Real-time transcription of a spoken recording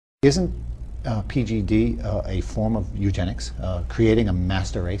Isn't PGD a form of eugenics, creating a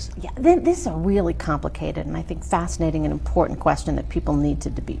master race? Yeah, this is a really complicated and I think fascinating and important question that people need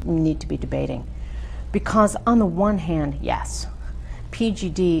to be debating. Because on the one hand, yes,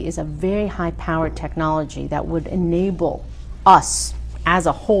 PGD is a very high-powered technology that would enable us as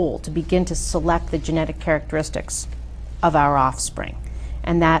a whole to begin to select the genetic characteristics of our offspring.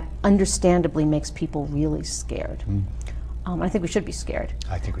 And that understandably makes people really scared. I think we should be scared.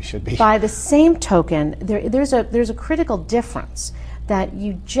 I think we should be. By the same token, there's a critical difference that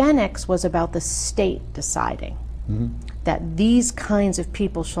eugenics was about the state deciding that these kinds of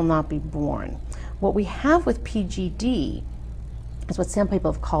people shall not be born. What we have with PGD is what some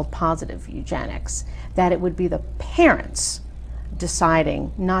people have called positive eugenics, that it would be the parents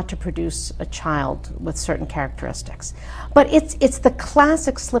deciding not to produce a child with certain characteristics. But it's the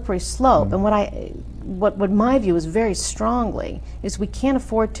classic slippery slope, and what my view is very strongly is we can't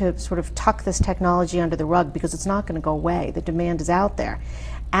afford to sort of tuck this technology under the rug because it's not going to go away. The demand is out there.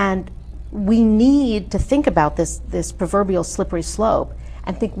 And we need to think about this proverbial slippery slope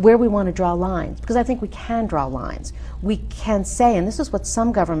and think where we want to draw lines, because I think we can draw lines. We can say, and this is what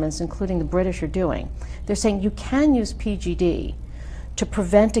some governments, including the British, are doing, they're saying you can use PGD to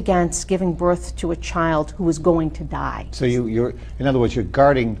prevent against giving birth to a child who is going to die. So you're, in other words, you're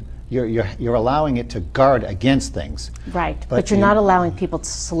guarding, you're allowing it to guard against things. Right, but you're not allowing people to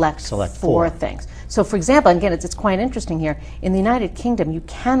select for things. So for example, and again, it's quite interesting here, in the United Kingdom, you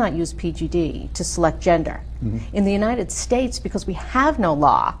cannot use PGD to select gender. In the United States, because we have no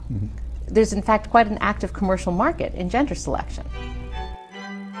law, there's in fact quite an active commercial market in gender selection.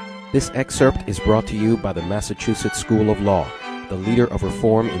 This excerpt is brought to you by the Massachusetts School of Law, the leader of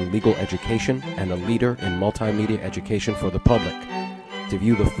reform in legal education and a leader in multimedia education for the public. To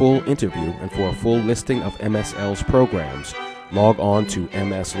view the full interview and for a full listing of MSL's programs, log on to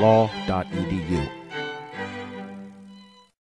mslaw.edu.